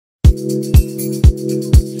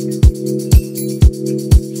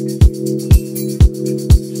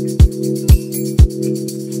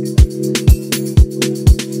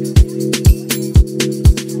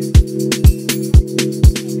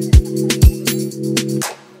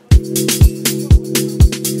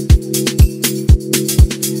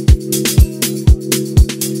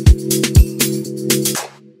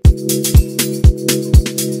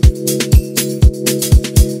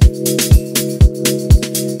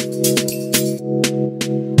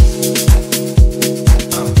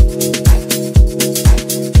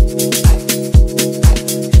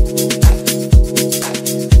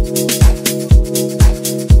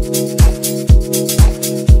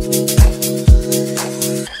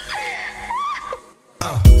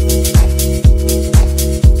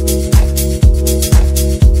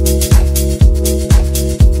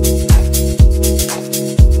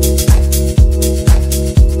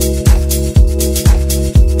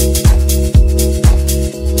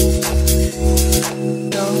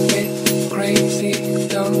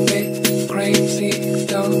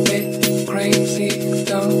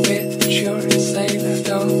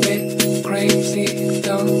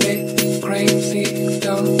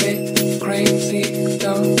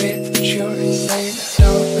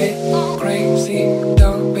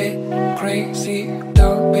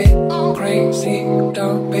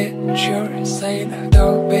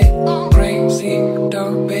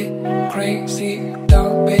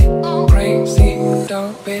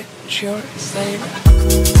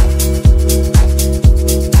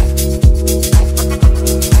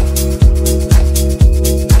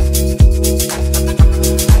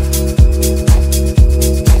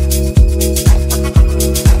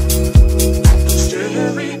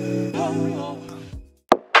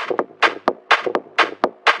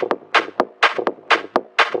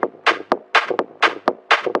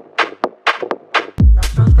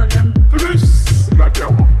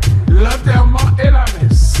L'enterrement et la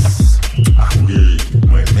messe. Ah oui,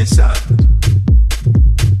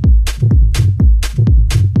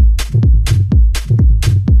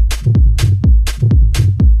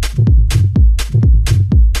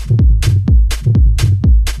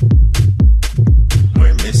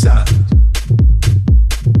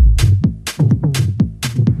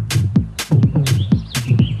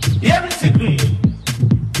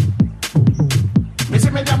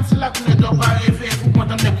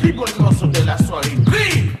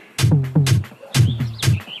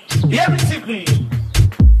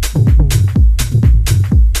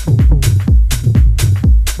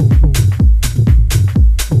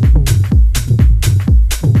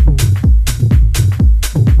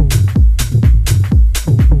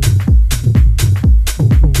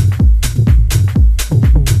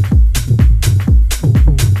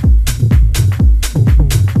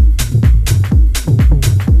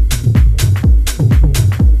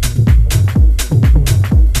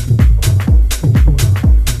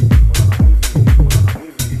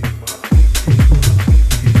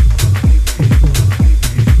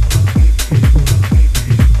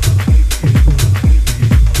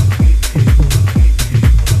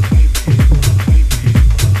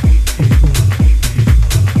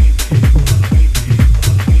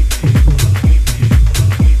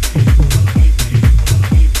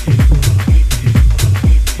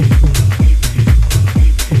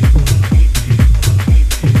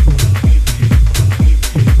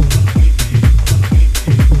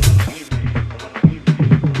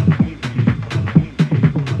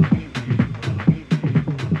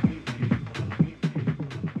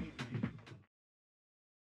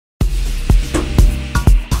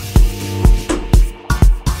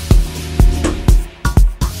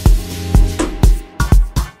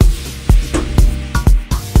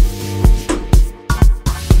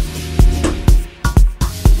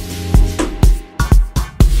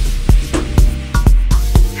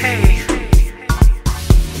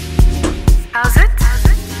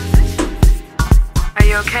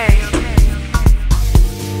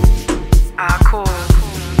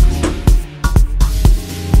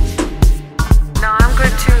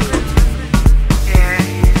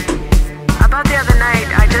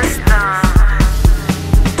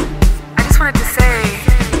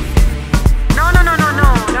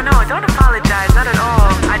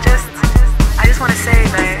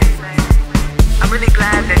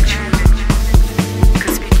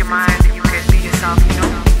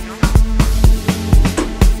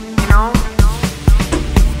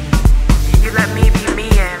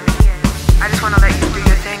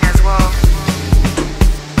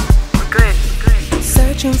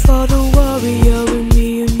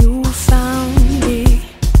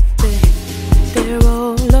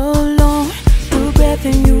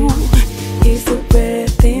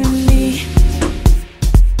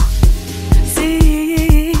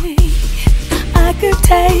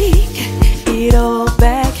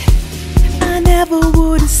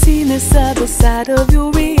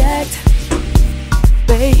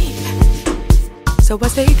 so I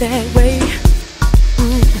stay that way.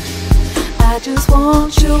 I just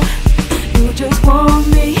want you, you just want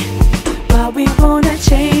me. Why we wanna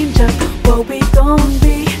change up what we gon'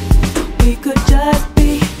 be? We could just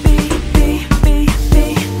be.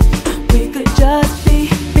 We could just be.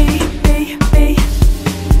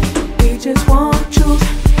 We just want truth,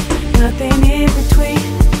 nothing in between.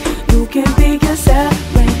 You can be yourself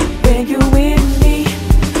when you're with me.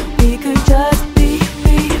 We could just be.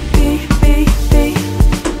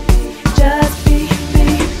 Just be.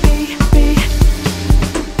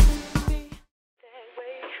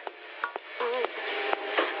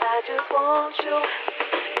 I just want you,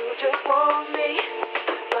 you just want me.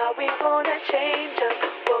 Why we wanna change up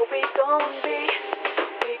what we gon' be?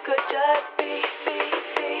 We could just be.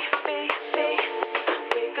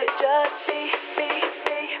 We could just be.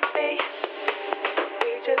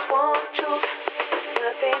 We just want truth,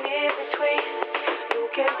 nothing in between. You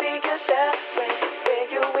can be yourself